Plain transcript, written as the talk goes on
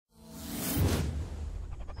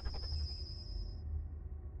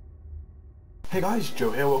Hey guys,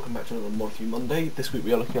 Joe here, welcome back to another Mod Review Monday. This week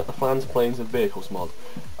we are looking at the Flans, Planes and Vehicles mod.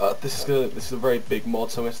 This is a very big mod,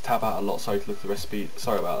 so I'm going to tab out a lot. Sorry to look at the recipe,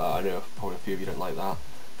 sorry about that. I know probably a few of you don't like that,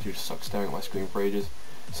 you just stuck staring at my screen for ages.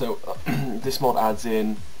 So this mod adds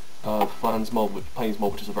in Flans mod, Planes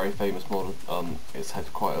mod, which is a very famous mod. It's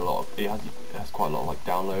had quite a lot of, it has quite a lot of like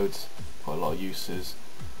downloads, quite a lot of uses,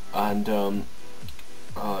 and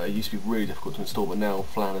it used to be really difficult to install, but now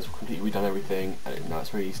Flan has completely redone everything, and now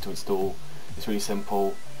it's really easy to install. It's really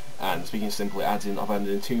simple, and speaking of simple, I've added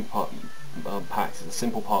in two packs. It's a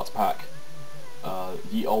simple parts pack,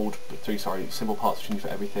 simple parts which you need for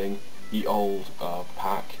everything, ye old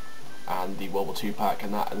pack, and the World War II pack,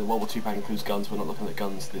 and the World War II pack includes guns. We're not looking at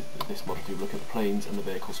guns this mod, we're looking at the planes and the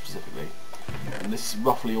vehicles specifically. And this is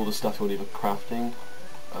roughly all the stuff you'll need for crafting,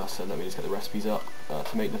 so let me just get the recipes up.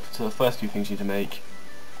 So the first few things you need to make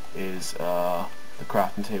is the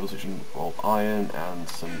crafting tables, which involve iron and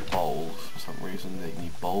some bowls. For some reason they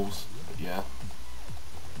need bowls, but yeah.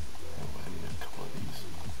 I need a couple of these.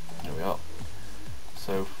 There we are.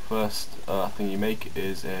 So first thing you make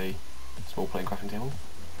is a small plane crafting table.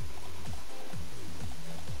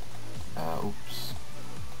 Oops.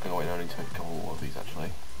 Oh wait, no, I need to make a couple more of these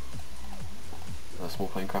actually. A small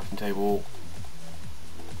plane crafting table.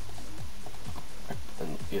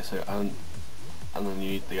 And yeah, and then you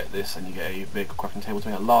need to get this, and you get a big crafting table. To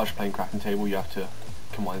make a large plane crafting table, you have to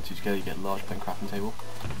combine the two together. You get a large plane crafting table.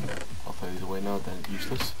 I'll throw these away now, they're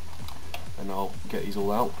useless. And I'll get these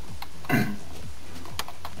all out.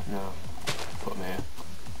 Now, put them here.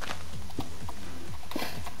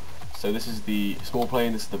 So this is the small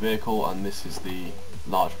plane, this is the vehicle, and this is the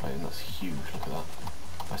large plane. That's huge, look at that.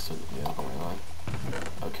 Yeah, I've got my line.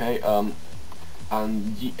 Okay,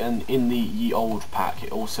 and in the ye old pack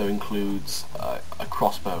it also includes a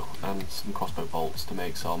crossbow and some crossbow bolts to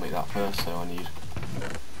make, so I'll make that first. So I need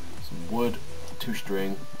some wood, 2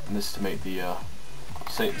 string, and this is to make the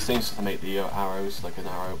same stuff to make the arrows, like an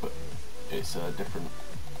arrow, but it's a different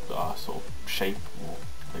sort of shape, or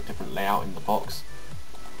like different layout in the box.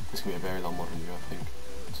 This can be a very long mod review, I think.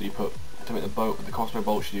 So you put, to make the crossbow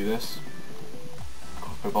bolts, you do this.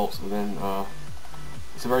 Crossbow bolts, and then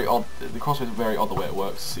it's a very odd. The crossbow is very odd the way it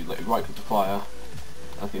works. So you right click to fire.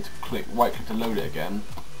 I think you have to right click to load it again,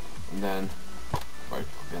 and then right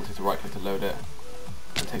click to load it.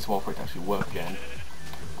 It takes a while for it to actually work again.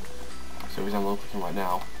 So for example, I'm clicking right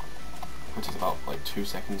now. It takes about like 2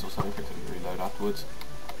 seconds or something for it to reload afterwards.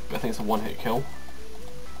 But I think it's a one-hit kill.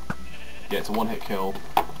 Yeah, it's a one-hit kill,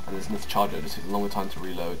 and there's nothing to charge it. It just takes a longer time to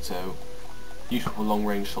reload. So useful for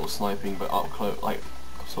long-range sort of sniping, but up close, like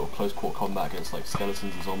sort of close quarter combat against like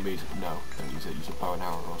skeletons and zombies, no, don't use it. Use a bow and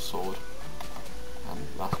arrow or a sword. And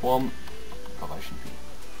last one, I should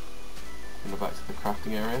go back to the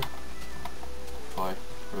crafting area. If I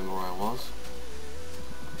remember where I was.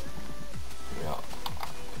 Here we are.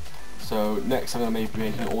 So next I'm going to be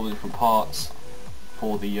making all the different parts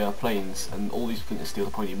for the planes, and all these flint and steel. I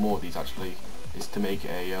probably need more of these actually. Is to make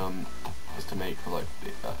for like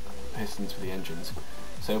the pistons for the engines.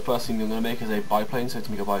 So first thing I'm going to make is a biplane. So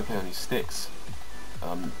to make a biplane I need sticks.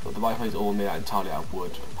 But the biplane is all made entirely out of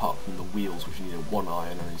wood, apart from the wheels, which you need 1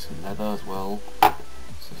 iron. I need some leather as well.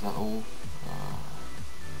 So is that all?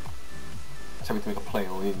 So to make a plane,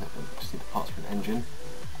 I'll just need the parts for an engine.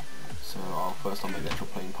 So I'll make the actual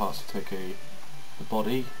plane parts. To make the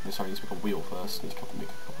body, sorry, I need to make a wheel first. I need to make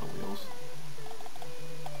a couple of wheels.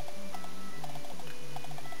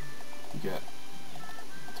 You get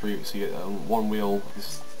 3, so you get 1 wheel, this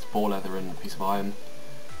is 4 leather and a piece of iron,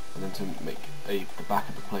 and then to make the back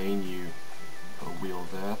of the plane you put a wheel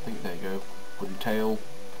there, I think, there you go, wooden tail.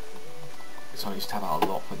 So I need to tab out a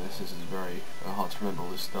lot for this, this is very hard to remember all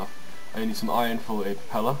this stuff. I need some iron for a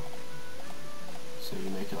propeller, so you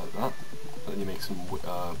make it like that, and then you make some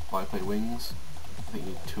biplane wings. I think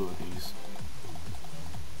you need 2 of these,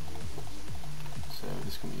 so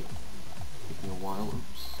this can be taking a while.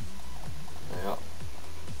 Oops. There you are.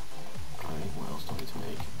 What else do I need to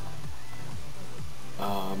make?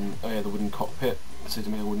 Oh yeah, the wooden cockpit. So to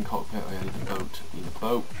make a wooden cockpit, I need a boat. Need a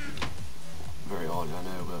boat. Very odd, I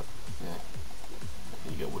know, but yeah.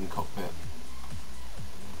 You get a wooden cockpit.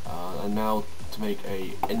 And now to make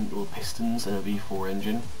pistons and a V4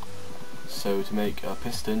 engine. So to make a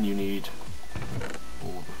piston, you need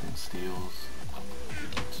all different steels,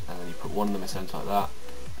 and then you put one of them in the centre like that,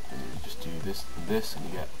 and you just do this and this, and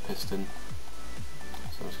you get a piston.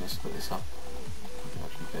 So I'm just going to split this up. We can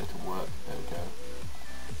actually get it to work. There we go.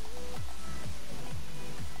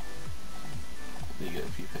 Then you get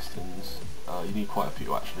a few pistons. You need quite a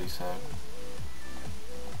few actually, so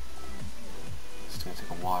it's going to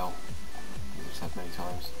take a while. I've said many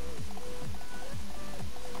times.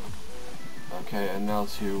 Okay, and now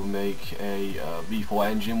to make a V4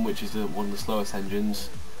 engine, which is one of the slowest engines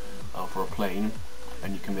for a plane,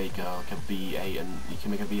 and you can make like a V8, and you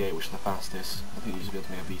can make a V8 which is the fastest. I think you should be able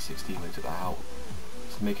to make a V16 when you took that out.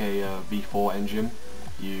 So to make a V4 engine,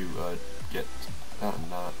 you get that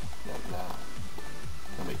and that, and that.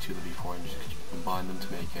 I'll make two of the V4 engines because you can combine them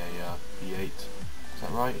to make a V8. Is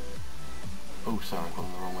that right? Oh, sorry, I've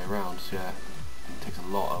gone the wrong way around. So yeah, it takes a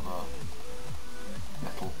lot of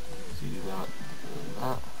metal. So you do that and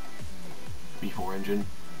that. V4 engine.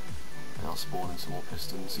 And I'll spawn in some more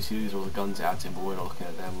pistons. You see these are all the guns it adds in, but we're not looking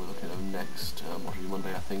at them. We're looking at them next, what should be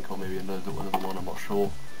Monday I think, or maybe another one, I'm not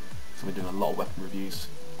sure. So we're doing a lot of weapon reviews.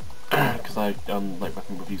 Because I like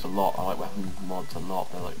weapon reviews a lot. I like weapon mods a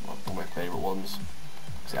lot. They're like one of my favourite ones.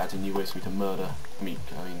 Because it adds in new ways for me to murder, I mean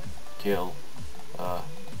kill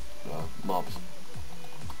mobs.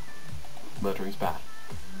 Murdering's bad.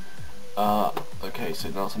 Okay, so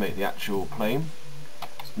now to make the actual plane.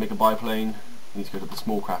 To make a biplane, you need to go to the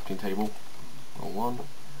small crafting table, on one,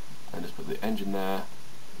 and just put the engine there,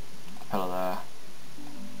 propeller there,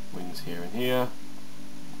 wings here and here,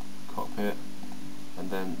 cockpit, and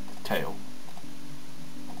then tail.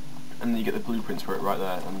 And then you get the blueprints for it right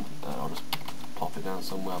there, and I'll just pop it down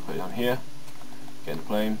somewhere, I'll put it down here, get in the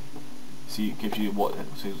plane. See, it gives you what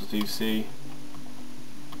do C.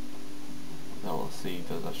 No, what C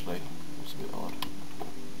does actually. It's a bit odd.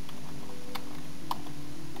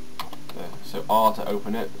 There. So R to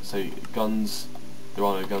open it. So guns, there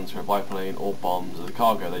are no guns for a biplane, or bombs, or the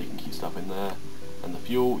cargo that you can keep stuff in there. And the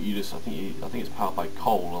fuel, you just I think it's powered by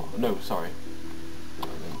coal. Or, no, sorry. And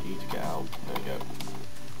then E to get out. There we go.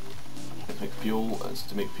 To make fuel,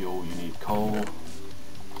 to make fuel, you need coal and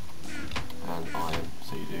iron.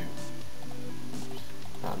 So you do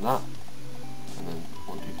that and that, and then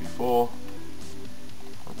 1, 2, 3, 4.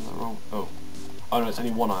 I did that wrong. Oh no, it's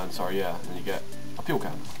only one iron. Sorry, yeah. And then you get a fuel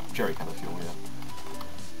can, jerry can of fuel, yeah.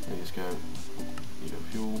 Then you just go,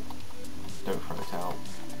 fuel. Don't throw it out.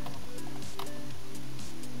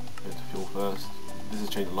 Go to fuel first. This has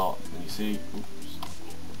changed a lot. And you see, you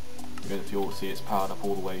go to fuel. See, it's powered up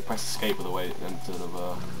all the way. You press escape all the way, and sort of.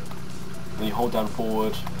 Then you hold down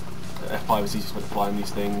forward. F5 is easiest way to fly in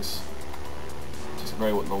these things. It's a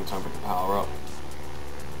very long time for it to power up.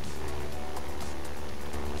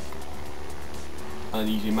 And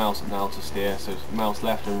you use your mouse now to steer, so mouse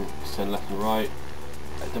left and turn left and right,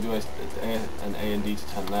 WS and A and D to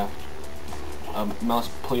turn left.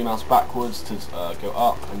 Pull your mouse backwards to go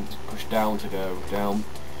up, and push down to go down.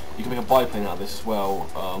 You can make a biplane out of this as well,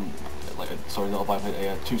 sorry, not a biplane,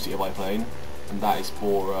 a two-seater biplane, and that is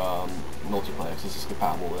for multiplayer, because this is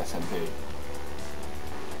compatible with SMP.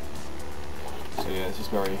 So yeah, it's just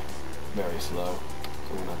very, very slow.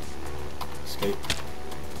 So I'm gonna escape.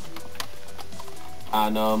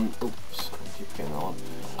 And oops, I keep getting that one.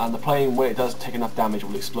 And the plane, when it does take enough damage, it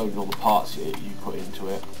will explode in all the parts you put into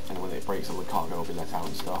it. And when it breaks, all the cargo will be let out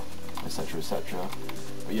and stuff, etc., etc.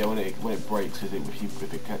 But yeah, when it breaks, if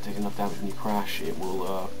it takes enough damage when you crash, it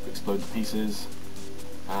will explode to pieces,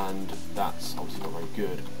 and that's obviously not very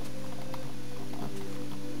good.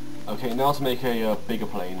 Okay, now to make a bigger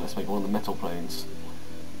plane, let's make one of the metal planes.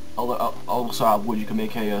 Although also out of wood, you can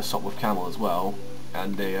make a Sopwith Camel as well,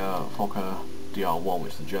 and a Fokker DR1,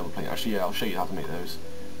 which is the German plane. Actually, yeah, I'll show you how to make those.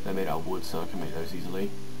 They're made out of wood, so I can make those easily.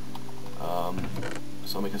 So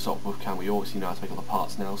I'll make a Sopwith Camel. You obviously know how to make all the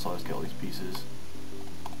parts now, so I'll just get all these pieces.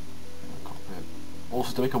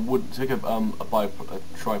 Also, to make a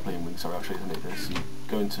triplane wing, sorry, I'll show you how to make this. You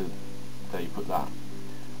go into there, you put that.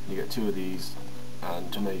 You get two of these.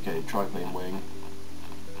 And to make a triplane wing,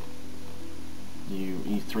 you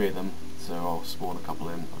need 3 of them, so I'll spawn a couple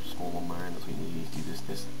in. I'll just spawn one more in, so you need to do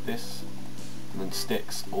this, and then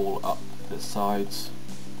sticks all up the sides.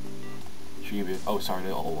 Should give you, oh sorry,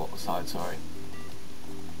 not all up the sides, sorry.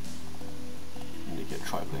 You need to get a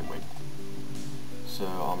triplane wing. So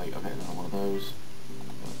I'll make, okay, another one of those.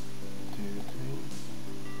 1, 2,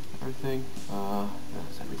 3, everything.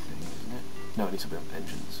 That's everything, isn't it? No, it needs to be on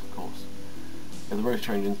engines, of course. Yeah, the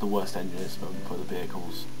rotor engine's the worst engine for the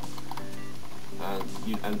vehicles.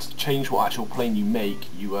 And to change what actual plane you make,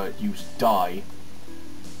 you use dye.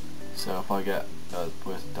 So if I get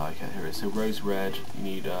where's the die cat? Here it is. So rose red. You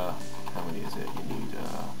need how many is it?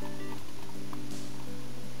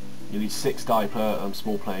 You need 6 dye per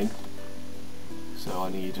small plane. So I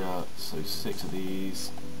need so 6 of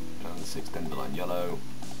these and 6 dandelion yellow.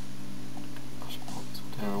 I should pop this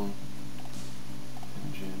all down.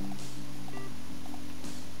 Engine.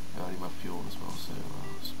 I need my fuel as well, so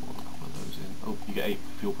I'll spawn a couple of those in. Oh, you get 8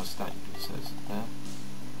 fuel per stack, it says there.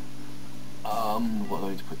 What do I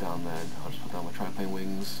need to put down then? I'll just put down my triplane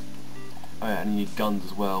wings. Oh yeah, and you need guns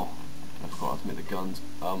as well. I forgot to make the guns.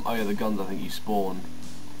 Oh yeah, the guns I think you spawn.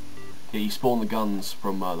 Yeah, you spawn the guns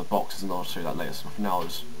from the boxes, and I'll show you that later. So for now, I'll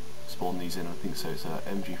just spawn these in. I think so. It's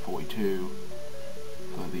MG42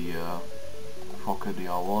 for the Fokker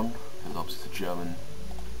DR1, because obviously it's a German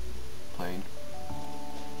plane.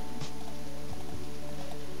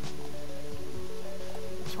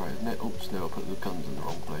 That's right, isn't it? Oops, no, I put the guns in the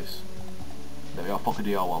wrong place. There we are, Fokker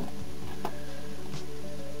DR1.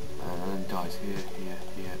 And guys here, here,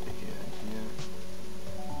 here, here, and here.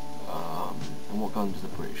 And what gun does the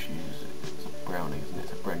British use? It's a Browning, isn't it?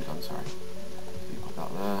 It's a Bren gun, sorry. So you put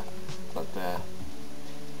that there, that there.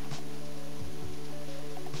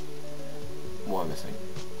 What am I missing?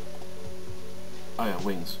 Oh yeah,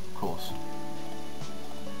 wings, of course.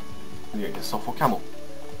 And you get a soft or camel.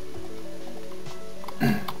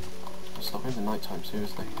 Stop in the night time,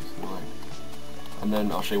 seriously, it's annoying. And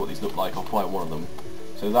then I'll show you what these look like. I'll fly one of them.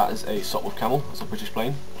 So that is a Sopwith Camel, that's a British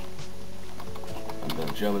plane. And then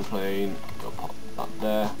a German plane, I'll pop that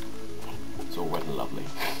there. It's all red and lovely.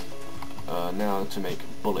 Now to make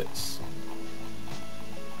bullets.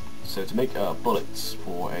 So to make bullets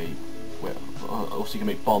for a... Well, also you can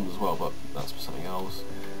make bombs as well, but that's for something else.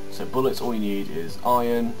 So bullets, all you need is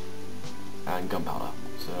iron and gunpowder.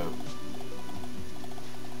 So...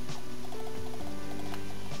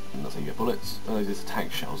 And that's how you get bullets. Oh, these are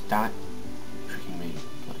tank shells. Damn it. Tricking me.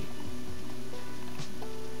 Bloody.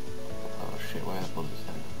 Oh shit, where are the bullets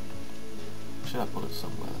then? I should have bullets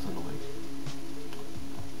somewhere, that's annoying.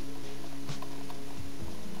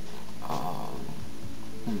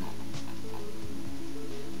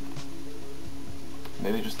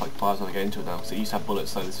 Maybe it just like fires when I get into it now, because it used to have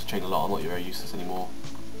bullets, so this has changed a lot. I'm not very useless anymore.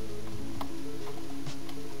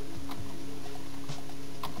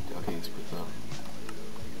 Okay, let's put that.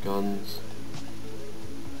 Guns.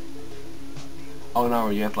 Oh no,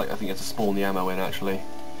 you have like, I think you have to spawn the ammo in actually.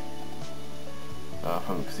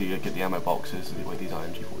 Because you get the ammo boxes. Wait, these are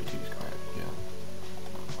MG42s, correct? Yeah.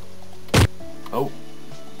 Oh.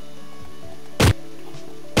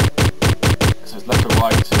 So it's left or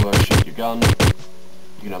right to shoot your gun.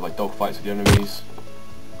 You can have like dogfights with your enemies.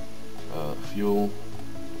 Fuel.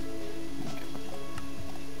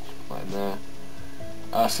 Right in there.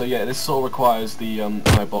 So yeah, this sort of requires the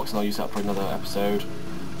ammo box, and I'll use that for another episode.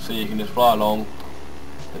 So you can just fly along,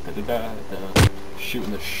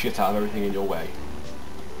 shooting the shit out of everything in your way,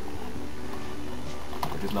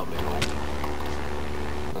 which is lovely and all.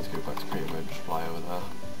 Let's go back to creative mode, just fly over there.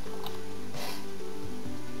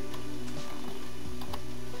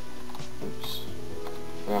 Oops.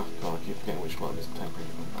 Ah, God, I keep forgetting which one is the temporary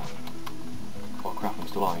one. Oh crap, I'm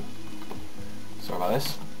still lying. Sorry about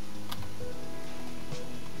this.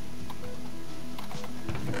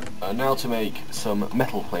 Now to make some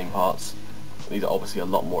metal plane parts. These are obviously a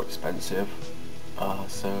lot more expensive.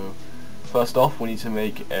 So first off, we need to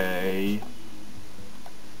make a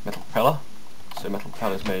metal propeller. So metal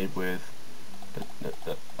propeller is made with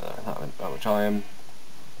that much iron.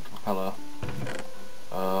 Metal propeller.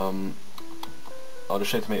 I'll just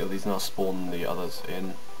show you to make all these, and I'll spawn the others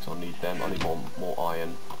in, because I'll need them. I need more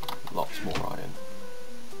iron, lots more iron.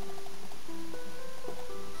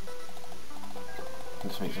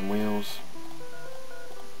 Let's make some wheels.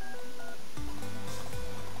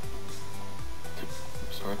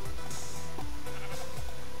 Oops, sorry.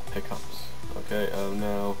 Pickups. Okay,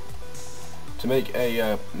 now to make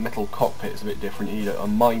a metal cockpit is a bit different. You need a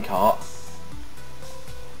minecart.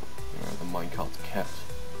 Where are the minecarts kept?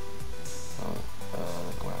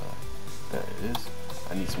 There it is.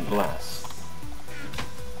 I need some glass.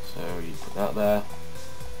 So you put that there.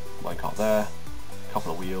 Minecart there. A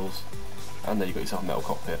couple of wheels. And there you've got yourself a metal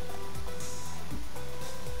cockpit.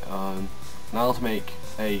 Now to make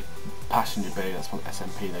a passenger bay, that's from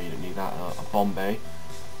SMP there, you don't need that. A bomb bay,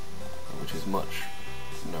 which is much,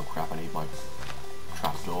 no crap, I need my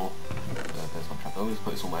trapdoor. There's my trapdoor. I'll just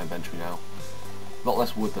put this on my inventory now. A lot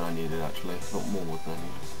less wood than I needed actually, a lot more wood than I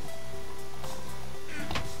needed.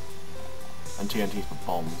 And TNTs for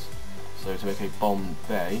bombs. So to make a bomb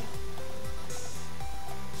bay,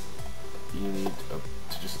 you need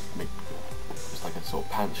to just make like a sort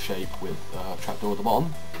of pants shape with trapdoor at the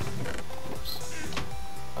bottom. Oops.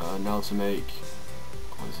 Now to make,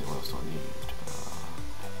 what else do I need?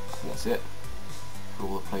 I think that's it for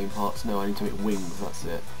all the plane parts. No, I need to make wings, that's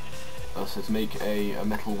it. So to make a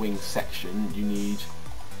metal wing section, you need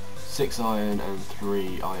 6 iron and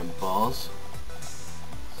 3 iron bars.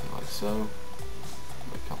 So like so.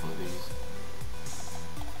 Make a couple of these.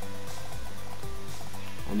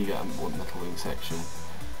 And you get a metal wing section.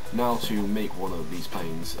 Now to make one of these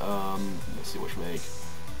planes, let's see which make.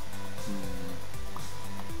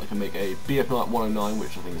 I can make a BF-109,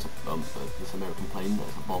 which I think is this American plane,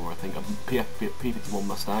 that's a bomber I think, a P-51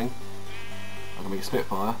 Mustang. I can make a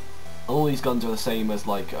Spitfire. All these guns are the same as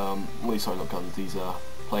like, sorry, not guns, these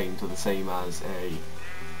planes are the same as a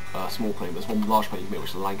small plane, but there's one large plane you can make,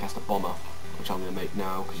 which is a Lancaster bomber, which I'm going to make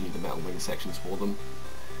now because you need the metal wing sections for them.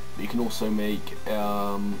 But you can also make,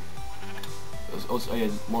 there's also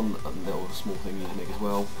one little small thing you can make as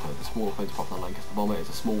well. The smaller planes apart from the Lancaster bomber is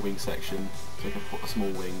a small wing section, so you can put a small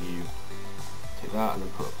wing, you take that and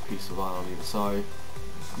then put a piece of iron on either side,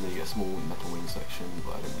 and then you get a small metal wing section,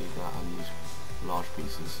 but I don't need that, I need large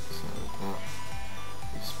pieces, so that.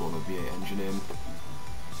 You spawn a V8 engine in, so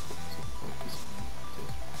focus,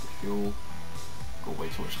 fuel, got way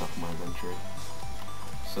too much stuff in my inventory.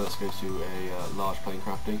 So let's go to a large plane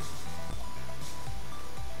crafting.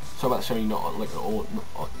 Sorry about showing you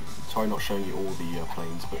sorry not showing you all the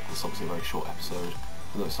planes, but it's obviously a very short episode.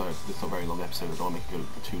 No, sorry, it's not a very long episode. I don't want to make it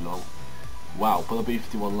go for too long. Wow, for the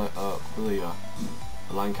B-51, for the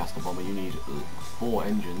Lancaster bomber, you need 4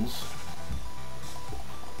 engines.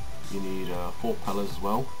 You need 4 propellers as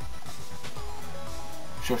well.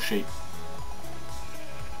 Shush sheep.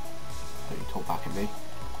 Don't you talk back at me.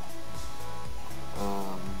 You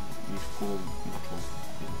need 4 metal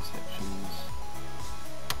sections.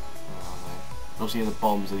 Obviously the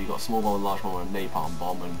bombs, you've got a small bomb, a large bomb, and a napalm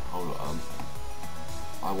bomb, and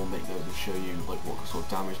I will make those and show you like what sort of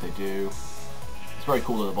damage they do. It's very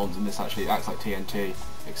cool that the bombs in this actually acts like TNT,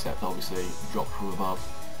 except obviously dropped from above.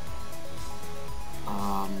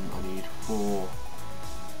 I need 4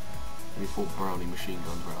 Browning machine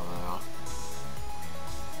guns. Where they are?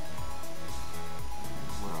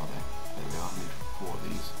 Where are they? There we are. I need 4 of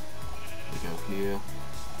these. They go here,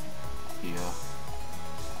 here,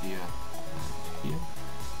 here. Here.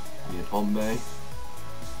 I need a bomb bay. I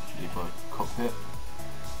need a cockpit.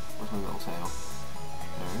 Where's my little tail?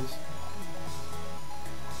 There it is.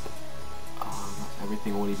 That's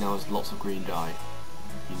everything. All we need now is lots of green dye.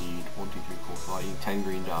 You need 1, 2, 3, 4, 5. You need 10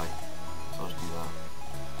 green dye. So I'll just do that.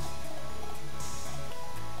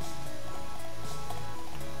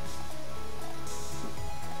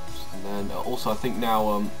 And then also I think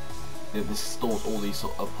now this stores all these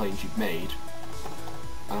sort of planes you've made.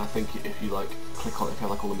 And I think if you like click on it, if you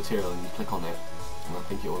like all the material and you click on it, and I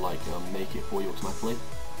think it will like make it for you automatically.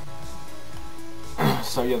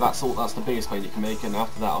 So yeah, that's the biggest plane you can make, and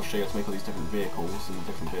after that I'll show you how to make all these different vehicles and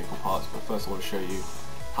different vehicle parts. But first I want to show you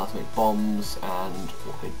how to make bombs and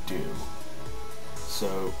what they do.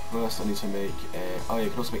 So first I need to make oh yeah,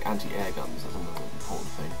 you can also make anti-air guns. That's another important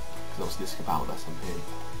thing, because obviously this is about SMP.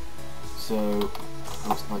 So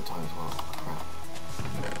it's night time as well. Crap.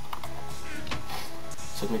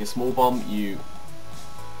 So to make a small bomb, you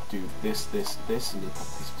do this, this, this, and you put a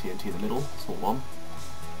piece of TNT in the middle, small bomb.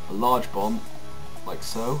 A large bomb, like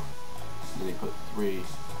so, and then you put 3 arrows.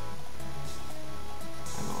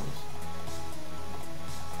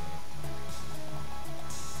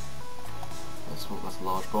 That's a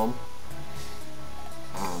large bomb.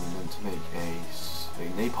 And then to make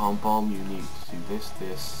a napalm bomb, you need to do this,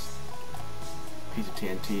 this, piece of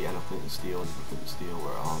TNT and a flint and steel. And flint and steel,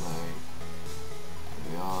 where are they?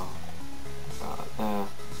 There they are.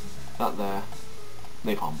 That there.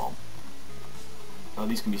 Napalm bomb. Now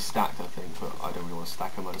these can be stacked, I think, but I don't really want to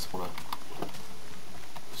stack them. I just want to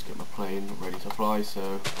get my plane ready to fly.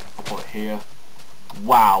 So I'll put it here.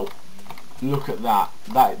 Wow! Look at that.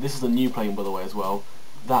 This is a new plane, by the way, as well.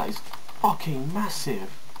 That is fucking massive.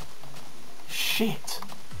 Shit.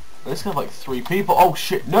 This can have like 3 people. Oh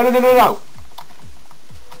shit! No! No! No! No! No!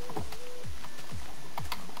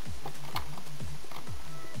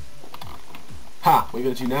 Ha! What are you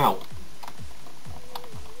going to do now?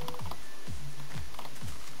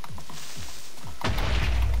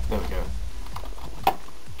 There we go.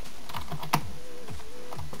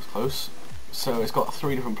 That's close. So it's got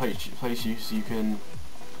 3 different places you can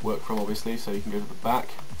work from, obviously. So you can go to the back,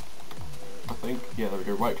 I think. Yeah, there we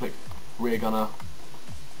go. Right click, rear gunner.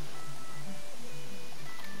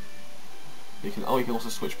 You can also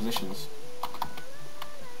switch positions.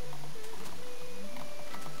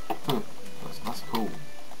 That's cool.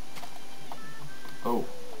 Oh,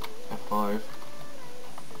 F5.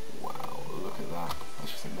 Wow, look at that.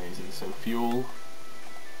 That's just amazing. So fuel,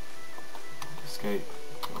 escape.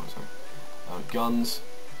 Oh, sorry. Guns.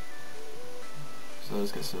 So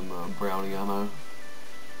let's get some Browning ammo.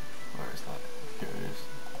 Where is that? Here it is.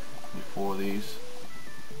 Need 4 of these.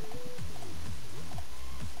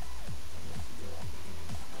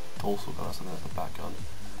 Also, that's the back gun.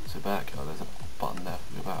 So back. Oh, there's a button there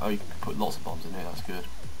for the back. Oh, you can put lots of bombs in here. That's good.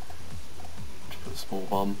 Just put a small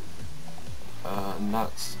bomb. And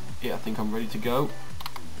that's it. I think I'm ready to go.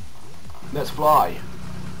 Let's fly.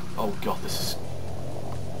 Oh god, this is...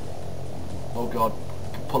 Oh god.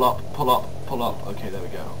 Pull up, pull up, pull up. Okay, there we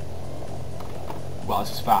go. Wow,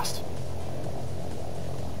 this is fast.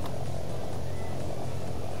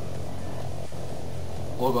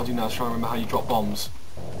 All I've got to do now is try and remember how you drop bombs.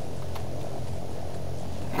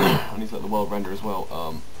 I need to let the world render as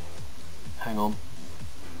well. Hang on.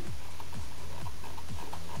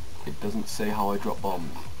 It doesn't say how I drop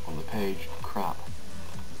bombs on the page. Crap.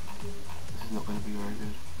 This is not going to be very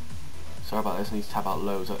good. Sorry about this, I need to tab out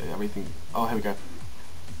loads. Everything. Oh, here we go.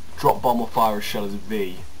 Drop bomb or fire a shell is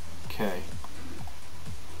V. Okay.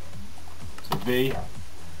 So V.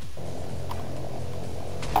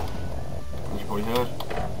 As you probably heard.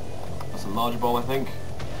 That's a larger bomb, I think.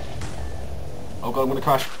 Oh god, I'm gonna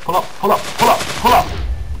crash. Pull up, pull up, pull up, pull up!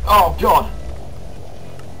 Oh god!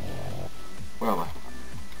 Where am I?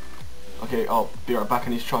 Okay, I'll be right back. I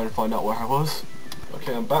need to try and find out where I was.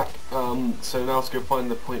 Okay, I'm back. So now let's go find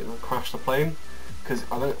the point that crashed the plane. Because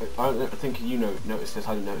I don't think you noticed this.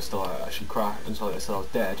 I didn't notice until I actually crashed, until I said I was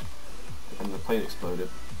dead, and the plane exploded.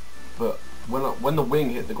 But when the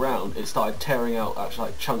wing hit the ground, it started tearing out actually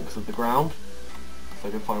like chunks of the ground. So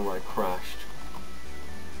I can find where I crashed.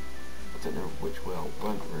 I don't know which way I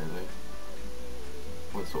went really.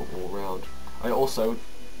 Went sort of all around. I want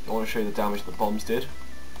to show you the damage the bombs did.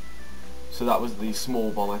 So that was the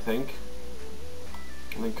small bomb, I think.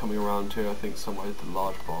 And then coming around to, I think, somewhere the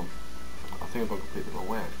large bomb. I think I've gone completely the wrong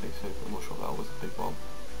way actually, so I'm not sure if that was a big bomb.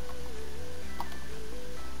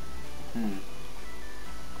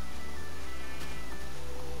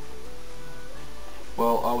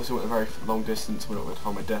 Well, I obviously went a very long distance when I went to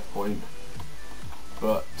find my death point,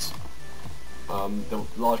 but the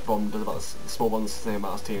large bomb does about the small bomb does the same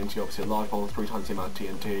amount as TNT. Obviously, a large bomb is 3 times the amount of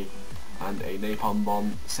TNT, and a napalm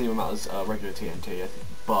bomb same amount as regular TNT,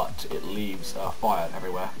 but it leaves fire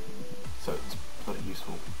everywhere, so it's very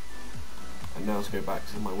useful. And now let's go back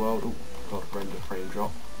to my world. Oh god, render frame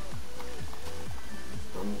drop.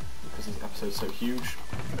 Because this episode's so huge,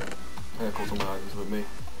 and of course all my items with me.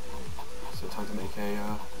 So time to make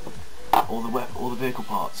all the vehicle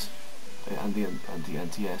parts and the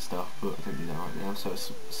anti-air stuff, but I don't do that right now. So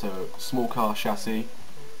small car chassis.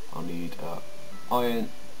 I'll need iron,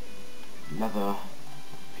 leather,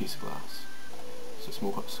 piece of glass. So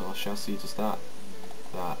small car chassis, just that,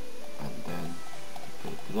 and then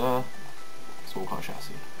there. Small car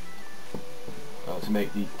chassis. To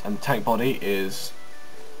make the tank body is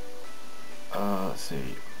let's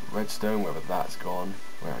see, redstone, wherever that's gone.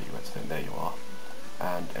 Where are you, redstone? There you are.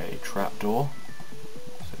 And a trapdoor.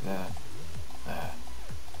 So there.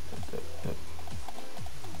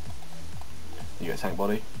 You get a tank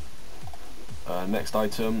body. Next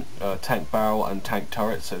item, tank barrel and tank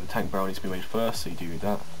turret. So the tank barrel needs to be made first, so you do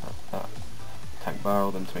that. Tank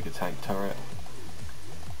barrel, then to make a tank turret.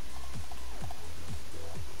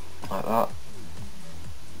 Like that.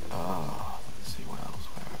 Let's see, where else?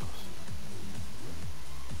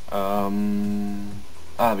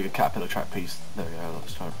 We got caterpillar track piece. There we go.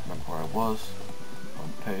 Let's try to remember where I was. On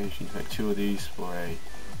the page, you need to make 2 of these for a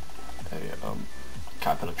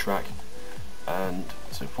caterpillar track, and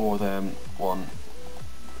so 4 of them. 1,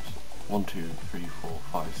 2, 3, 4,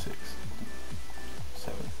 5, 6,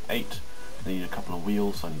 7, 8. I need a couple of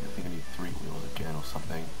wheels. I think I need 3 wheels again or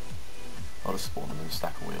something. I'll just spawn them in a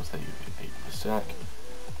stack of wheels. There you go, 8 per stack.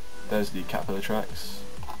 There's the caterpillar tracks.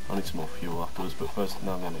 I need some more fuel afterwards, but first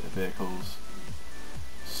now I'm going to make the vehicles.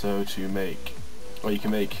 So to make, or you can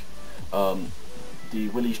make the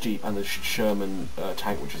Willys Jeep and the Sherman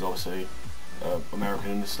tank, which is obviously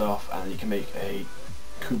American and stuff, and you can make a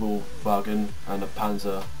Kubel wagon and a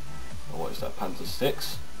Panzer, or what is that, Panzer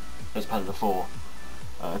 6? There's Panzer 4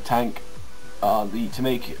 tank. I'm going to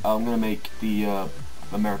make the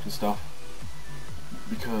American stuff,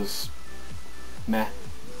 because meh,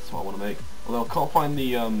 that's what I want to make. Although I can't find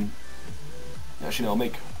the actually no,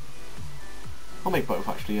 I'll make both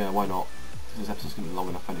actually, yeah, why not? This episode's going to be long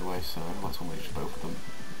enough anyway, so I might as well make just both of them.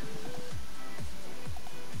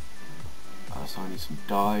 So I need some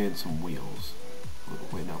dye and some wheels.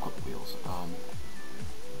 Wait, no, I've got the wheels.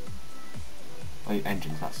 I need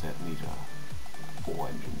engines, that's it. I need 4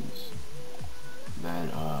 engines. And then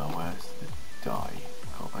where's the dye?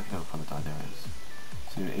 I can never find the dye, there it is.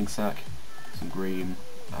 So I need an ink sac, some green,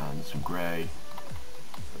 and some grey,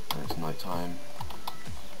 and it's night time.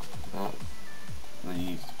 That. And then you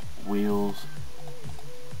need wheels.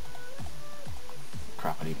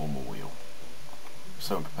 Crap, I need 1 more wheel.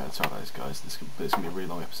 So unprepared, sorry about this guys, this is going to be a really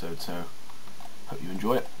long episode, so hope you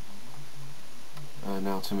enjoy it.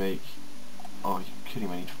 Now to make, oh you're kidding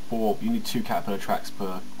me, you need 2 caterpillar tracks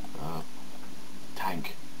per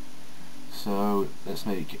tank. So let's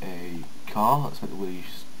make a car. Let's make the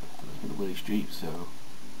Willys Jeep. So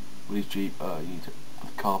Willys Jeep, you need to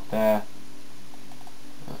put the car up there,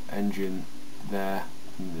 engine there,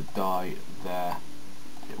 and the die there.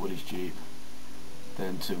 Get Willys Jeep.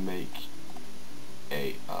 Then to make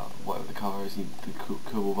a whatever the car is, you need the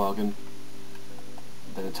Kugelwagen.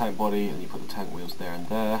 Then a tank body, and you put the tank wheels there and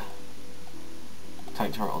there.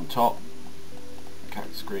 Tank turret on top.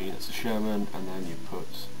 Cactus green, it's a Sherman, and then you put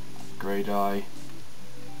grey dye.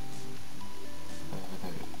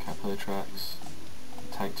 Caterpillar tracks.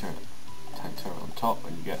 Tank turret on top,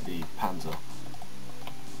 and you get the Panzer.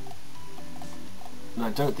 And I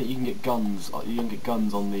don't think you can get guns. You can get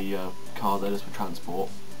guns on the car there just for transport.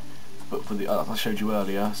 But for the I showed you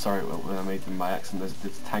earlier. Sorry, when I made them by accident.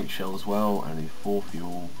 There's tank shell as well, and I need 4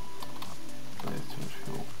 fuel. There's too much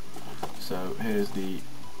fuel. So here's the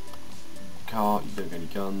car. You don't get any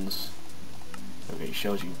guns. You don't get any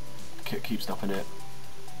shells. You can keep stuff in it.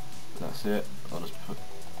 That's it. I'll just put.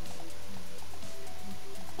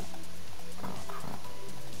 Oh crap.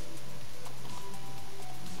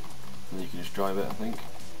 And then you can just drive it, I think.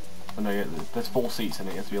 Oh no, yeah, there's 4 seats in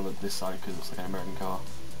it. You have to be on this side because it's like an American car.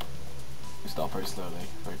 You start very slowly,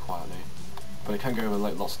 very quietly. But it can go over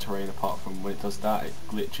like lots of terrain. Apart from when it does that, it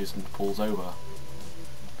glitches and falls over.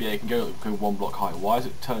 But yeah, it can go 1 block high. Why is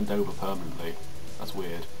it turned over permanently? That's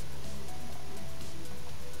weird.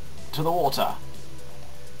 To the water!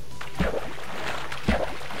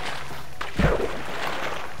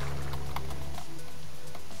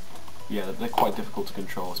 Yeah, they're quite difficult to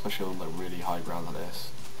control, especially on like really high ground like this.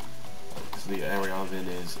 Because the area I'm in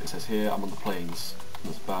is, it says here, I'm on the plains.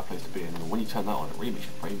 That's a bad place to be in, and when you turn that on, it really makes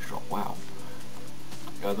your frames drop. Wow.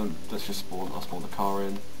 Then let's just I'll spawn the car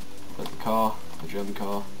in. There's the car, the German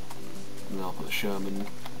car, and then I'll put the Sherman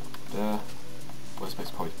there. Worst place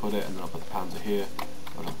probably to put it, and then I'll put the Panzer here.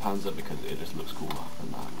 I'll put the Panzer because it just looks cooler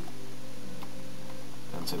than that.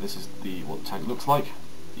 And so this is what the tank looks like.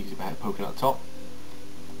 You can see my head poking out the top.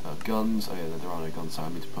 Guns, oh yeah, there are no guns, so I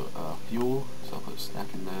need to put fuel, so I'll put a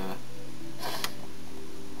stack in there.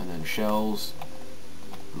 And then shells.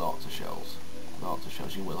 Lots of shells. Lots of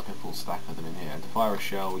shells. You can put like a full stack of them in here. And to fire a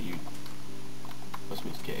shell, you first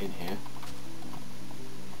need to get in here.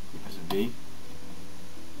 You press a V.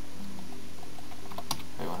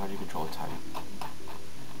 Hang on, how do you control a tank?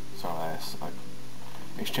 Sorry,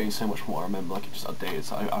 it's changed so much from what I remember. Like it just updated.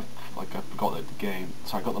 So I forgot the game.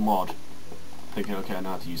 So I got the mod, thinking, okay, I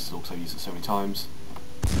know how to use this because I've used it so many times.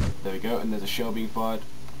 There we go. And there's a shell being fired,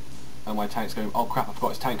 and my tank's going. Oh crap! I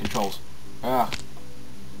forgot its tank controls. Ah.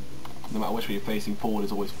 No matter which way you're facing, forward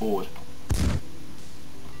is always forward.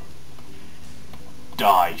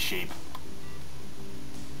 Die, sheep.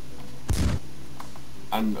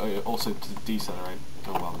 And also to decelerate.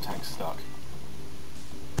 Oh well, the tank's stuck.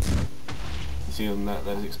 You see on that,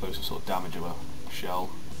 there's explosive sort of damage of a shell.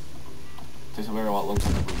 It takes a very long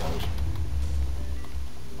time to reload.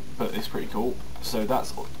 But it's pretty cool. So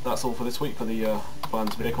that's all for this week for the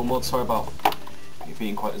Flan's vehicle mod. Sorry about it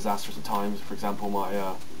being quite disastrous at times. For example,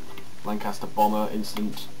 my Lancaster bomber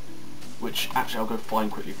incident, which actually I'll go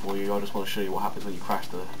find quickly for you. I just want to show you what happens when you crash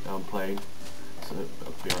the plane. So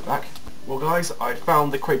I'll be right back. Well guys, I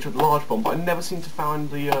found the crater of the large bomb, but I never seem to find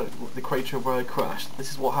the crater where I crashed. This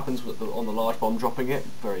is what happens with on the large bomb dropping it.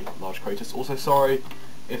 Very large craters. Also sorry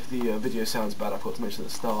if the video sounds bad, I forgot to mention at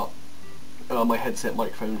the start. My headset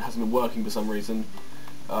microphone hasn't been working for some reason.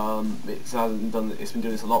 It's been doing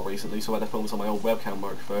this a lot recently, so I had to film this on my old webcam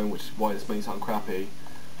microphone, which is why this may sound crappy.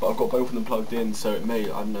 But I've got both of them plugged in, so it may,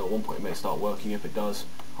 I don't know, at one point it may start working. If it does,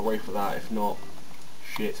 hooray for that. If not,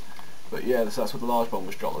 shit. But yeah, that's where the large bomb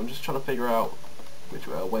was dropped. I'm just trying to figure out which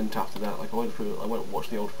way I went after that. Like I went and watched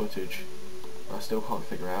the old footage, and I still can't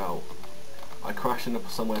figure it out. I crashed into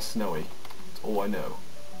somewhere snowy. That's all I know.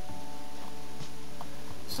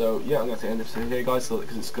 So yeah, I'm going to end it here, guys,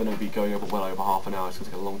 because it's going to be going over well over half an hour. It's going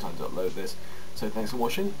to take a long time to upload this. So thanks for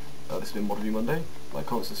watching. This has been Mod Review Monday. Like,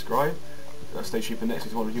 comment, subscribe. Stay tuned for next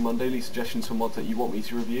week's Mod Review Monday. Leave suggestions for mods that you want me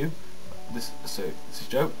to review. This is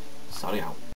Joe, signing out.